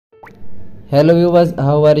Hello viewers,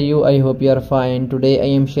 how are you? I hope you are fine. Today I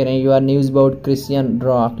am sharing your news about Chrisean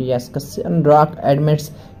Rock. Yes, Chrisean Rock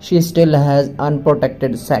admits she still has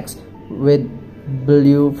unprotected sex with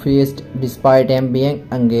Blueface despite him being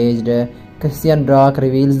engaged. Chrisean Rock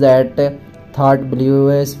reveals that thought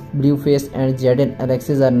Blueface and Jaden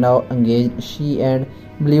Alexis are now engaged. She and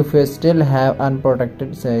Blueface still have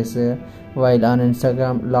unprotected sex. While on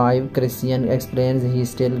Instagram Live, Chrisean explains he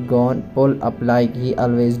still gone pull up like he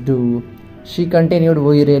always do. She continued,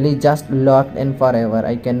 "We really just locked in forever.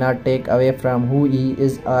 I cannot take away from who he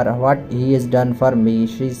is or what he has done for me,"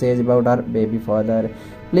 she says about her baby father.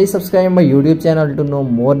 Please subscribe my YouTube channel to know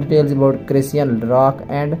more details about Chrisean Rock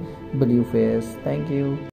and Blueface. Thank you.